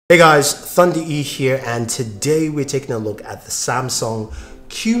Hey guys, Thunder E here, and today we're taking a look at the Samsung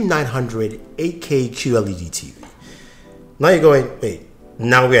Q900 8K QLED TV. Now you're going, wait,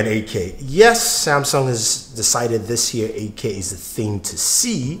 now we're at 8K. Yes, Samsung has decided this year 8K is the thing to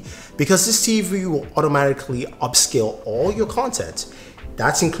see because this TV will automatically upscale all your content.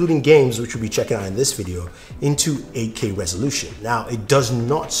 That's including games, which we'll be checking out in this video, into 8K resolution. Now, it does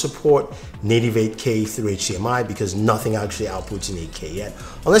not support native 8K through HDMI because nothing actually outputs in 8K yet,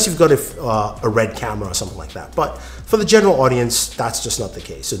 unless you've got a red camera or something like that. But for the general audience, that's just not the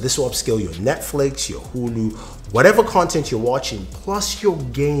case. So this will upscale your Netflix, your Hulu, whatever content you're watching, plus your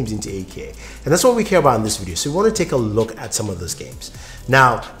games into 8K. And that's what we care about in this video. So we want to take a look at some of those games.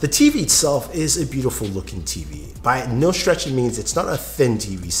 Now, the TV itself is a beautiful looking TV. By no stretch it means it's not a thin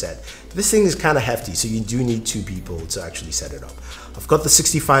TV set. This thing is kind of hefty, so you do need two people to actually set it up. I've got the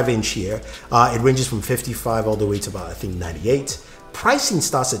 65-inch here. It ranges from 55 all the way to about, I think, 98. Pricing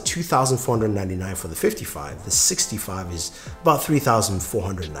starts at $2,499 for the 55. The 65 is about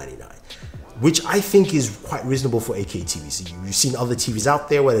 $3,499. Which I think is quite reasonable for 8K TVs. You've seen other TVs out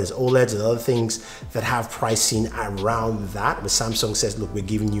there where there's OLEDs and other things that have pricing around that, but Samsung says, look, we're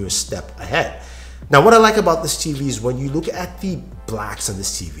giving you a step ahead. Now, what I like about this TV is when you look at the blacks on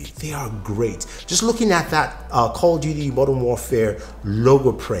this TV, they are great. Just looking at that Call of Duty Modern Warfare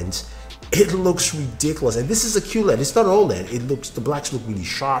logo print, it looks ridiculous. And this is a QLED, it's not an OLED. The blacks look really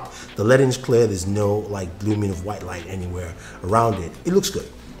sharp, the lettering is clear, there's no like blooming of white light anywhere around it. It looks good.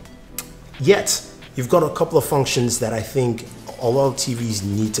 Yet, you've got a couple of functions that I think a lot of TVs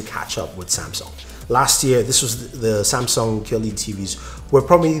need to catch up with Samsung. Last year, this was the Samsung QLED TVs were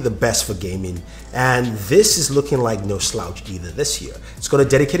probably the best for gaming, and this is looking like no slouch either this year. It's got a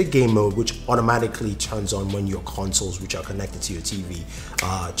dedicated game mode which automatically turns on when your consoles which are connected to your TV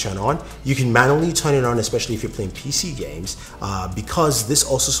turn on. You can manually turn it on, especially if you're playing PC games, because this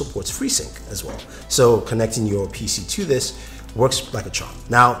also supports FreeSync as well. So connecting your PC to this works like a charm.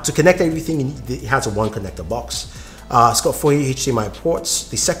 Now, to connect everything, it has a one connector box. It's got 4 HDMI ports.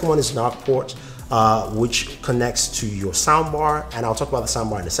 The second one is an ARC port, which connects to your soundbar, and I'll talk about the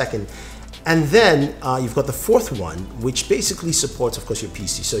soundbar in a second. And then you've got the fourth one, which basically supports, of course, your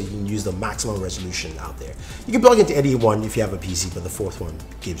PC, so you can use the maximum resolution out there. You can plug into any one if you have a PC, but the fourth one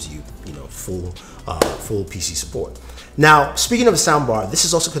gives you, full PC support. Now, speaking of a soundbar, this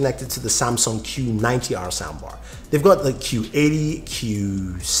is also connected to the Samsung Q90R soundbar. They've got the Q80,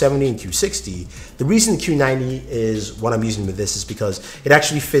 Q70, and Q60. The reason the Q90 is what I'm using with this is because it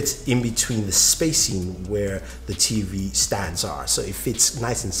actually fits in between the spacing where the TV stands are. So it fits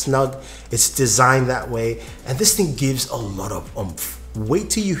nice and snug. It's designed that way, and this thing gives a lot of oomph. Wait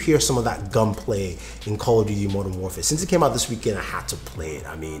till you hear some of that gunplay in Call of Duty Modern Warfare. Since it came out this weekend, I had to play it.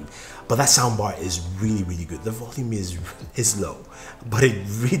 But that soundbar is really, really good. The volume is low, but it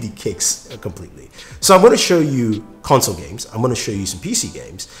really kicks completely. So I'm going to show you console games. I'm going to show you some PC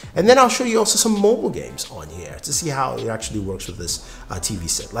games, and then I'll show you also some mobile games on here to see how it actually works with this TV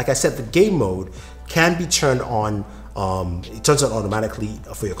set. Like I said, the game mode can be turned on. It turns on automatically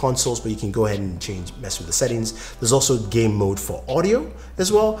for your consoles, but you can go ahead and mess with the settings. There's also game mode for audio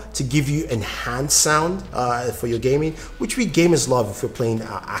as well to give you enhanced sound for your gaming, which we gamers love if you're playing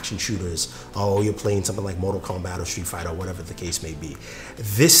action shooters or you're playing something like Mortal Kombat or Street Fighter or whatever the case may be.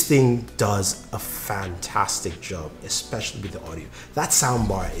 This thing does a fantastic job, especially with the audio. That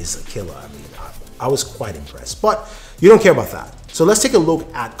soundbar is a killer. I was quite impressed, but you don't care about that. So let's take a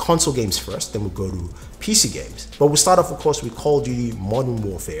look at console games first, then we'll go to PC games. But we'll start off, of course, with Call of Duty Modern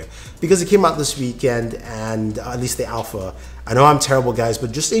Warfare because it came out this weekend, and at least the alpha. I know I'm terrible, guys,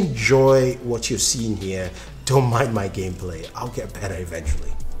 but just enjoy what you're seeing here. Don't mind my gameplay. I'll get better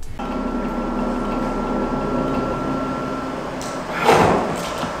eventually.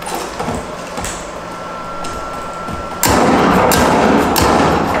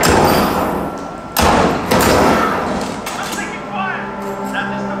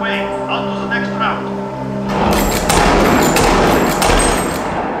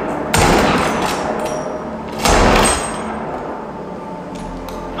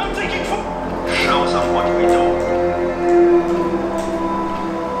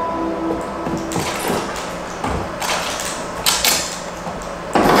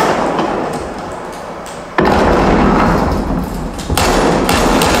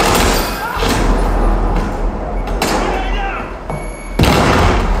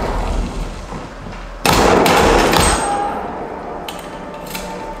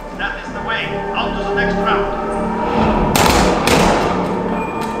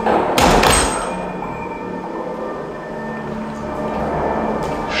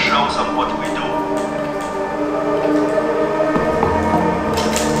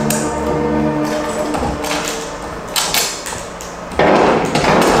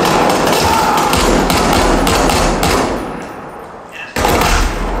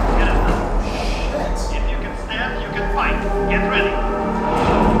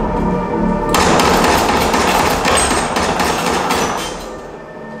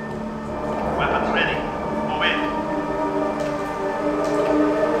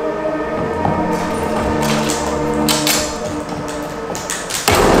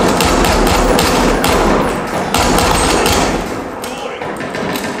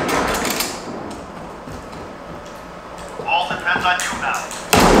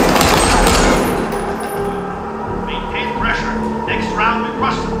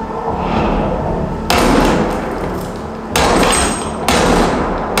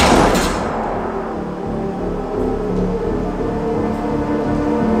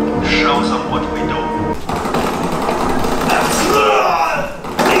 Shows them what we do.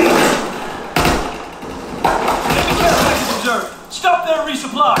 Enemy care package observed. Stop there and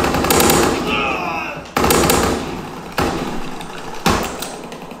resupply.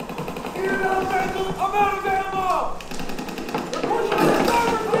 I'm out of ammo! They're pushing the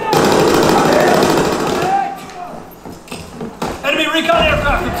starboard. Enemy recon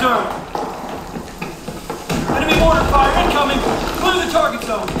aircraft observed. Enemy mortar fire incoming. Clear the target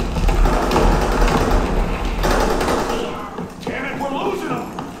zone. Damn it, we're losing them.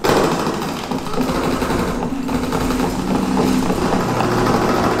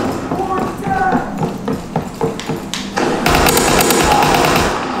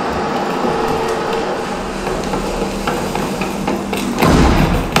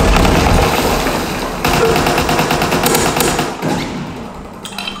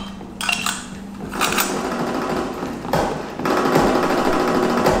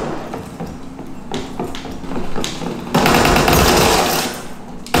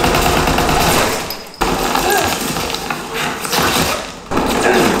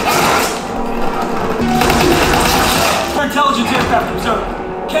 Intelligence aircraft observed.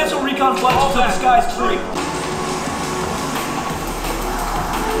 Cancel recon flights until the sky's free.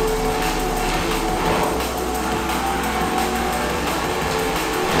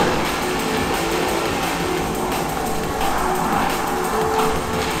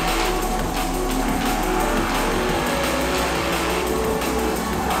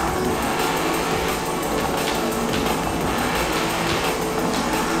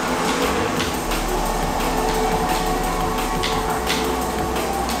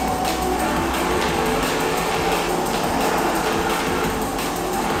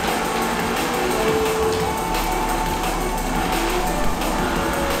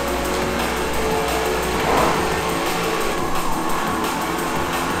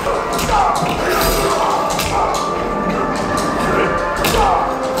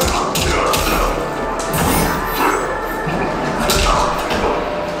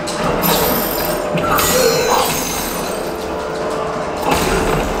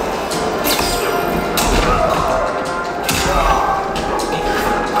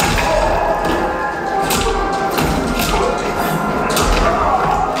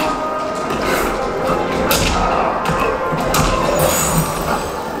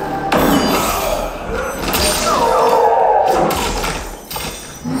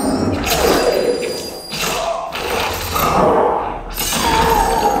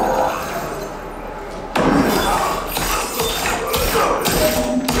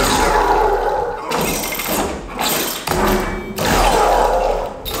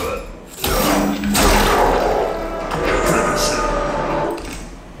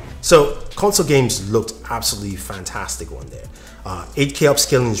 So console games looked absolutely fantastic on there. 8K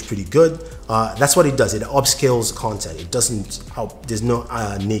upscaling is pretty good. That's what it does. It upscales content. It doesn't. There's no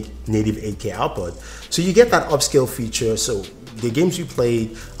native 8K output, so you get that upscale feature. So the games we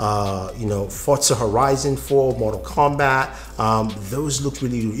played, you know, Forza Horizon 4, Mortal Kombat, those looked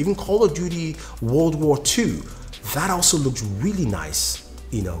really good. Even Call of Duty World War II, that also looked really nice.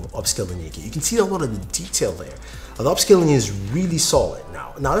 You know, upscaling 8K. You can see a lot of the detail there. The upscaling is really solid.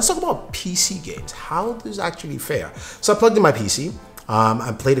 Now let's talk about PC games. How does it actually fare? So I plugged in my PC.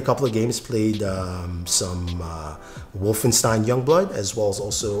 I played a couple of games, played some Wolfenstein Youngblood, as well as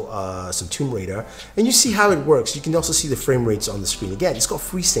also some Tomb Raider. And you see how it works. You can also see the frame rates on the screen. Again, it's got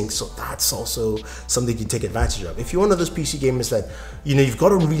FreeSync, so that's also something you can take advantage of. If you're one of those PC gamers that, you know, you've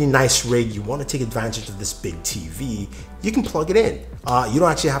got a really nice rig, you want to take advantage of this big TV, you can plug it in. You don't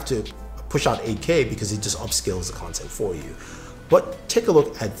actually have to push out 8K because it just upscales the content for you. But take a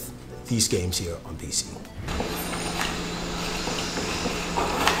look at these games here on PC.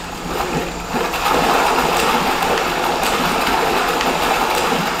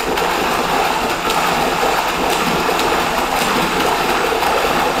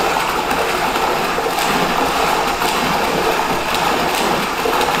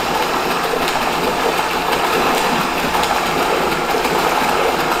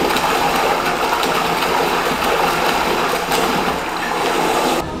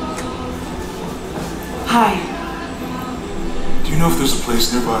 Hi. Do you know if there's a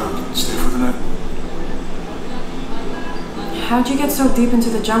place nearby we can stay for the night? How'd you get so deep into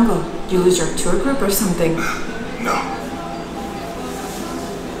the jungle? You lose your tour group or something? No.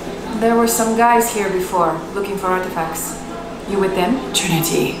 There were some guys here before, looking for artifacts. You with them?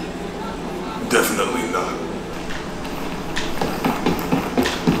 Trinity. Definitely not.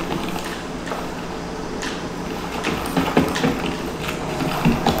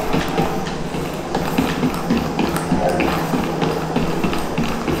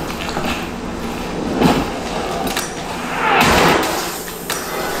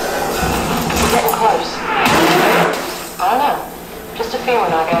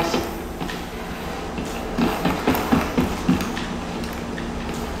 feeling, I guess.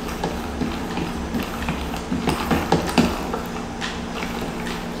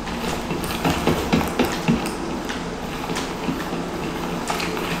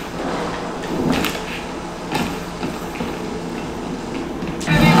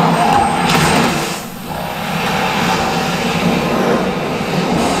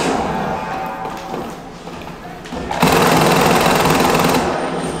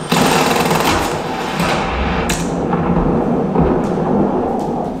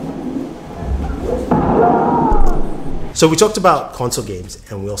 So we talked about console games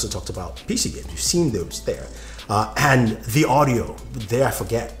and we also talked about PC games. You've seen those there. And the audio, there I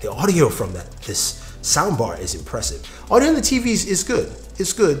forget, the audio from this soundbar is impressive. Audio on the TVs is good.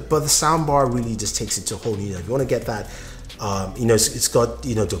 It's good, but the soundbar really just takes it to a whole new level. If you want to get that, it's got,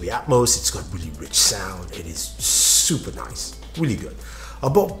 Dolby Atmos, it's got really rich sound. It is super nice, really good.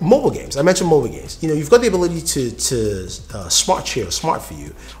 But mobile games, I mentioned mobile games. You've got the ability to smart share, smart for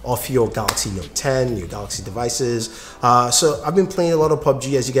you, off your Galaxy Note 10, your Galaxy devices. So I've been playing a lot of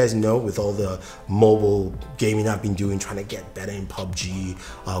PUBG, as you guys know, with all the mobile gaming I've been doing, trying to get better in PUBG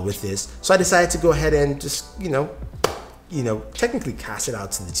with this. So I decided to go ahead and just, technically cast it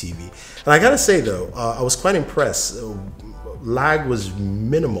out to the TV. And I gotta say though, I was quite impressed. Lag was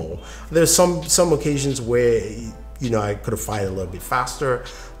minimal. There's some occasions where I could have fired a little bit faster,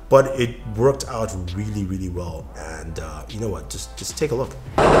 but it worked out really, really well. And you know what? Just take a look.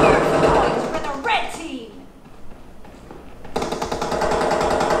 Points for the red team.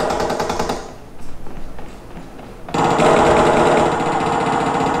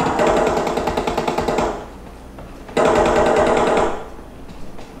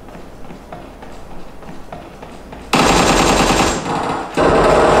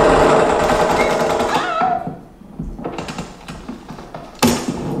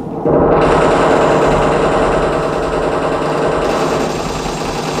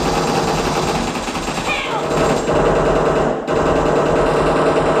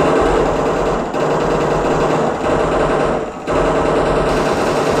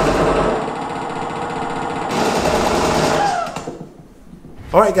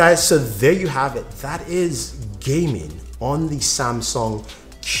 Alright guys, so there you have it. That is gaming on the Samsung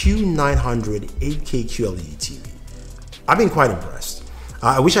Q900 8K QLED TV. I've been quite impressed.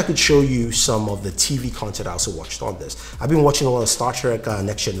 I wish I could show you some of the TV content I also watched on this. I've been watching a lot of Star Trek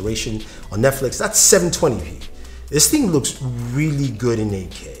Next Generation on Netflix. That's 720p. This thing looks really good in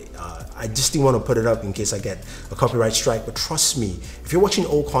 8K. I just didn't want to put it up in case I get a copyright strike, but trust me, if you're watching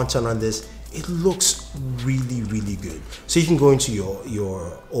old content on this, it looks really, really good. So you can go into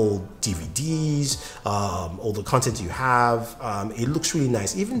your old DVDs, all the content you have. It looks really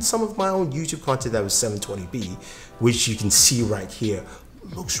nice. Even some of my own YouTube content that was 720p, which you can see right here,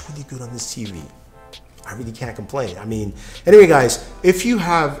 looks really good on this TV. I really can't complain. I mean, anyway guys, if you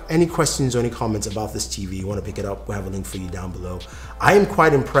have any questions or any comments about this TV, you want to pick it up, we'll have a link for you down below. I am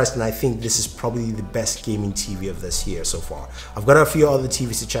quite impressed and I think this is probably the best gaming TV of this year so far. I've got a few other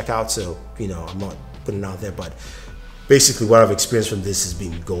TVs to check out, so I'm not putting it out there, but basically what I've experienced from this has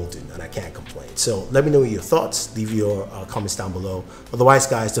been golden and I can't complain. So let me know your thoughts, leave your comments down below. Otherwise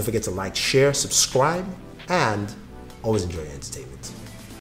guys, don't forget to like, share, subscribe, and always enjoy your entertainment.